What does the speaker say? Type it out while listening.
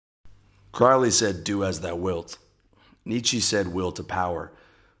Crowley said, "Do as thou wilt." Nietzsche said, "Will to power."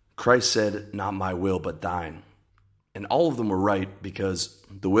 Christ said, "Not my will, but thine." And all of them were right because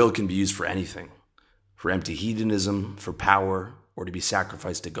the will can be used for anything, for empty hedonism, for power, or to be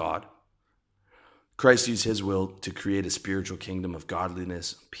sacrificed to God. Christ used his will to create a spiritual kingdom of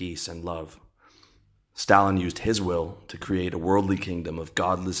godliness, peace, and love. Stalin used his will to create a worldly kingdom of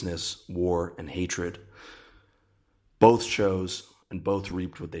godlessness, war, and hatred. Both chose and both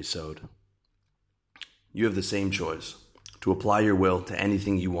reaped what they sowed. You have the same choice, to apply your will to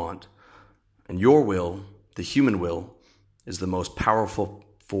anything you want. And your will, the human will, is the most powerful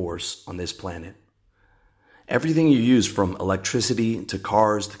force on this planet. Everything you use, from electricity to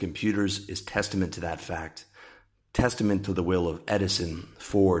cars to computers, is testament to that fact. Testament to the will of Edison,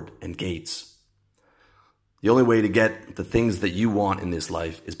 Ford, and Gates. The only way to get the things that you want in this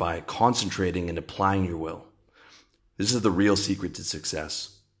life is by concentrating and applying your will. This is the real secret to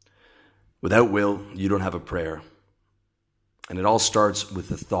success. Without will, you don't have a prayer. And it all starts with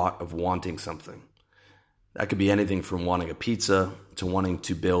the thought of wanting something. That could be anything from wanting a pizza to wanting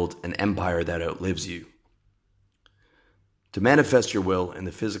to build an empire that outlives you. To manifest your will in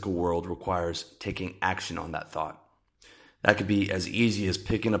the physical world requires taking action on that thought. That could be as easy as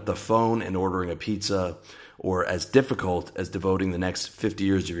picking up the phone and ordering a pizza, or as difficult as devoting the next 50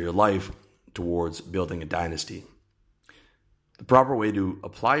 years of your life towards building a dynasty. The proper way to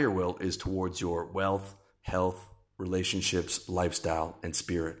apply your will is towards your wealth, health, relationships, lifestyle, and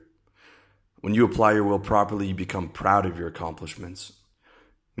spirit. When you apply your will properly, you become proud of your accomplishments.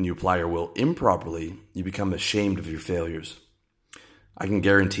 When you apply your will improperly, you become ashamed of your failures. I can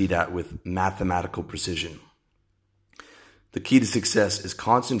guarantee that with mathematical precision. The key to success is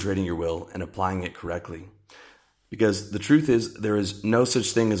concentrating your will and applying it correctly. Because the truth is, there is no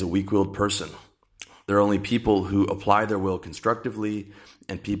such thing as a weak-willed person. There are only people who apply their will constructively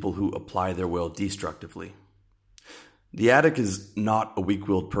and people who apply their will destructively. The addict is not a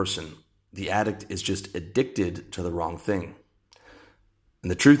weak-willed person. The addict is just addicted to the wrong thing. And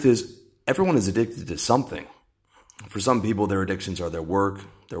the truth is, everyone is addicted to something. For some people, their addictions are their work,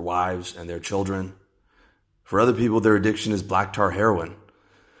 their wives, and their children. For other people, their addiction is black tar heroin.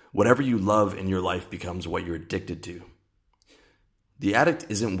 Whatever you love in your life becomes what you're addicted to. The addict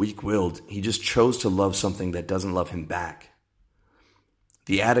isn't weak-willed. He just chose to love something that doesn't love him back.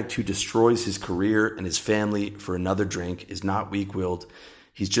 The addict who destroys his career and his family for another drink is not weak-willed.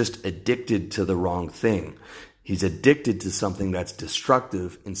 He's just addicted to the wrong thing. He's addicted to something that's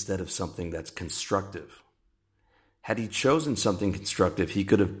destructive instead of something that's constructive. Had he chosen something constructive, he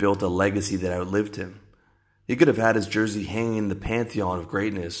could have built a legacy that outlived him. He could have had his jersey hanging in the pantheon of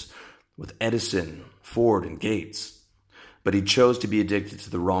greatness with Edison, Ford, and Gates. But he chose to be addicted to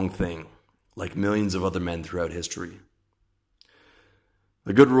the wrong thing, like millions of other men throughout history.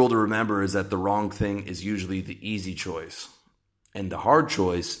 The good rule to remember is that the wrong thing is usually the easy choice, and the hard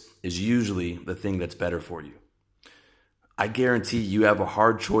choice is usually the thing that's better for you. I guarantee you have a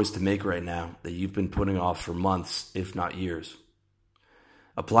hard choice to make right now that you've been putting off for months, if not years.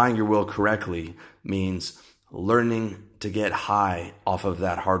 Applying your will correctly means learning to get high off of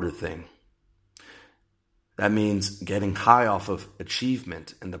that harder thing. That means getting high off of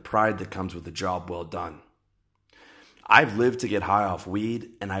achievement and the pride that comes with a job well done. I've lived to get high off weed,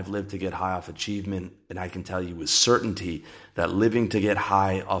 and I've lived to get high off achievement, and I can tell you with certainty that living to get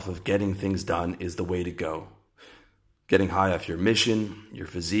high off of getting things done is the way to go. Getting high off your mission, your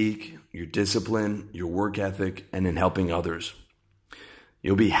physique, your discipline, your work ethic, and in helping others.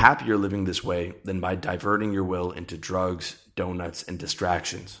 You'll be happier living this way than by diverting your will into drugs, donuts, and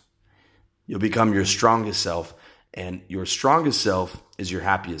distractions. You'll become your strongest self, and your strongest self is your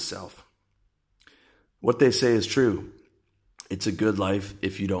happiest self. What they say is true. It's a good life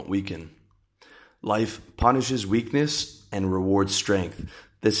if you don't weaken. Life punishes weakness and rewards strength.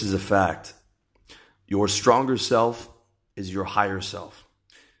 This is a fact. Your stronger self is your higher self.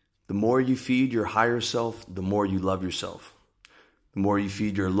 The more you feed your higher self, the more you love yourself. The more you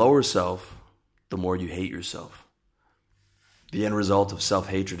feed your lower self, the more you hate yourself. The end result of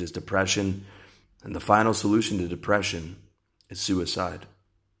self-hatred is depression, and the final solution to depression is suicide.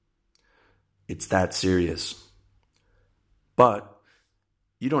 It's that serious. But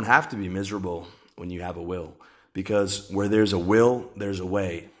you don't have to be miserable when you have a will, because where there's a will, there's a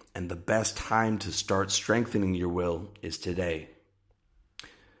way, and the best time to start strengthening your will is today.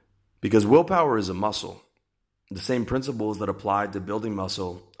 Because willpower is a muscle. The same principles that apply to building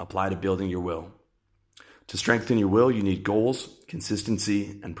muscle apply to building your will. To strengthen your will, you need goals,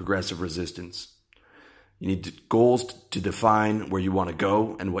 consistency, and progressive resistance. You need goals to define where you want to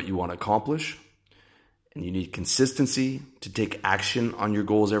go and what you want to accomplish. And you need consistency to take action on your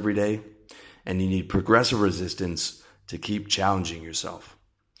goals every day. and you need progressive resistance to keep challenging yourself.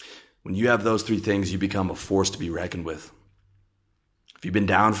 When you have those three things, you become a force to be reckoned with. If you've been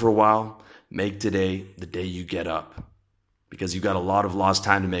down for a while, make today the day you get up, because you've got a lot of lost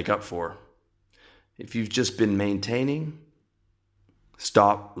time to make up for. If you've just been maintaining,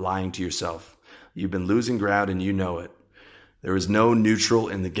 stop lying to yourself. You've been losing ground and you know it. There is no neutral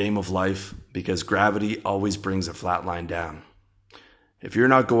in the game of life because gravity always brings a flat line down. If you're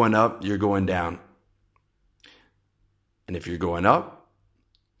not going up, you're going down. And if you're going up,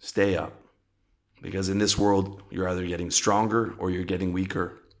 stay up. Because in this world, you're either getting stronger or you're getting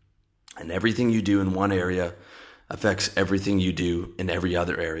weaker. And everything you do in one area affects everything you do in every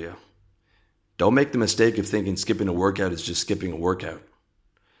other area. Don't make the mistake of thinking skipping a workout is just skipping a workout.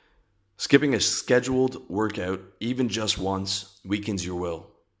 Skipping a scheduled workout, even just once, weakens your will.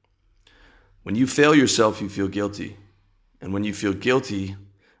 When you fail yourself, you feel guilty. And when you feel guilty,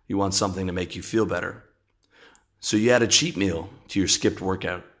 you want something to make you feel better. So you add a cheat meal to your skipped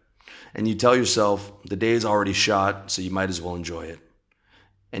workout. And you tell yourself the day is already shot, so you might as well enjoy it.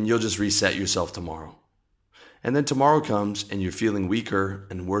 And you'll just reset yourself tomorrow. And then tomorrow comes and you're feeling weaker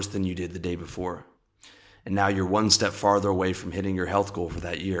and worse than you did the day before. And now you're one step farther away from hitting your health goal for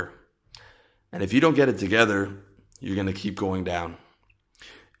that year. And if you don't get it together, you're going to keep going down.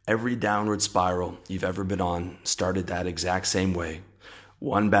 Every downward spiral you've ever been on started that exact same way.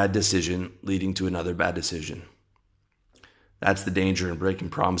 One bad decision leading to another bad decision. That's the danger in breaking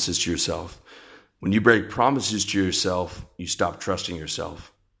promises to yourself. When you break promises to yourself, you stop trusting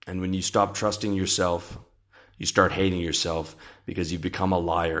yourself. And when you stop trusting yourself, you start hating yourself because you become a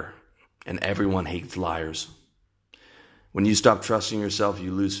liar. And everyone hates liars. When you stop trusting yourself,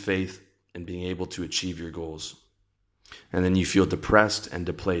 you lose faith in being able to achieve your goals. And then you feel depressed and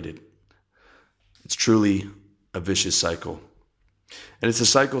depleted. It's truly a vicious cycle. And it's a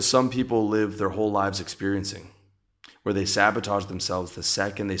cycle some people live their whole lives experiencing, where they sabotage themselves the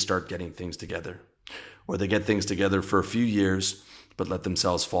second they start getting things together. Or they get things together for a few years, but let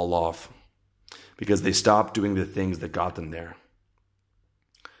themselves fall off because they stop doing the things that got them there.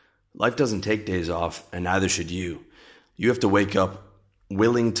 Life doesn't take days off, and neither should you. You have to wake up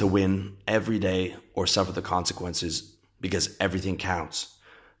willing to win every day or suffer the consequences because everything counts.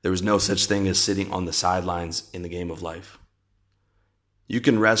 There is no such thing as sitting on the sidelines in the game of life. You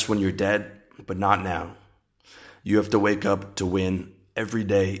can rest when you're dead, but not now. You have to wake up to win every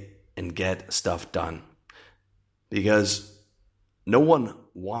day and get stuff done. Because no one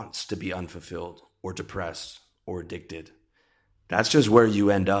wants to be unfulfilled or depressed or addicted. That's just where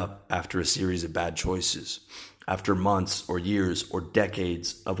you end up after a series of bad choices, after months or years or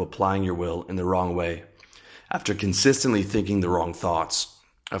decades of applying your will in the wrong way, after consistently thinking the wrong thoughts,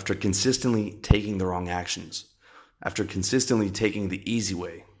 after consistently taking the wrong actions, after consistently taking the easy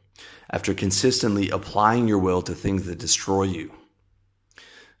way, after consistently applying your will to things that destroy you.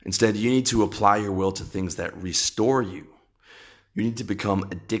 Instead, you need to apply your will to things that restore you. You need to become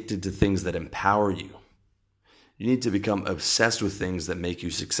addicted to things that empower you. You need to become obsessed with things that make you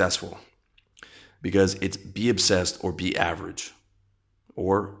successful. Because it's be obsessed or be average.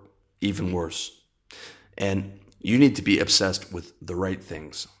 Or even worse. And you need to be obsessed with the right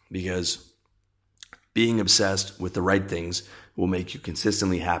things. Because being obsessed with the right things will make you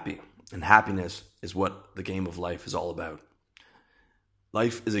consistently happy. And happiness is what the game of life is all about.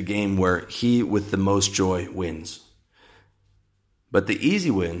 Life is a game where he with the most joy wins. But the easy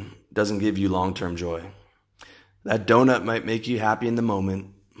win doesn't give you long-term joy. That donut might make you happy in the moment,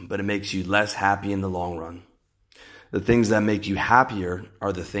 but it makes you less happy in the long run. The things that make you happier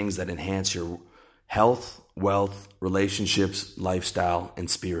are the things that enhance your health, wealth, relationships, lifestyle, and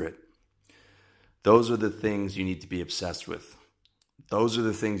spirit. Those are the things you need to be obsessed with. Those are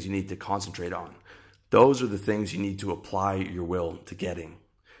the things you need to concentrate on. Those are the things you need to apply your will to getting.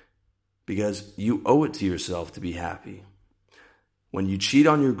 Because you owe it to yourself to be happy. When you cheat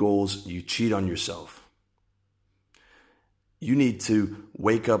on your goals, you cheat on yourself. You need to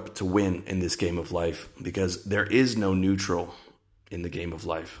wake up to win in this game of life because there is no neutral in the game of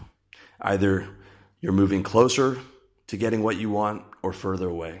life. Either you're moving closer to getting what you want or further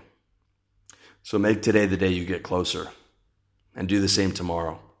away. So make today the day you get closer and do the same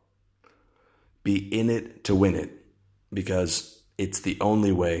tomorrow. Be in it to win it because it's the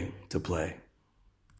only way to play.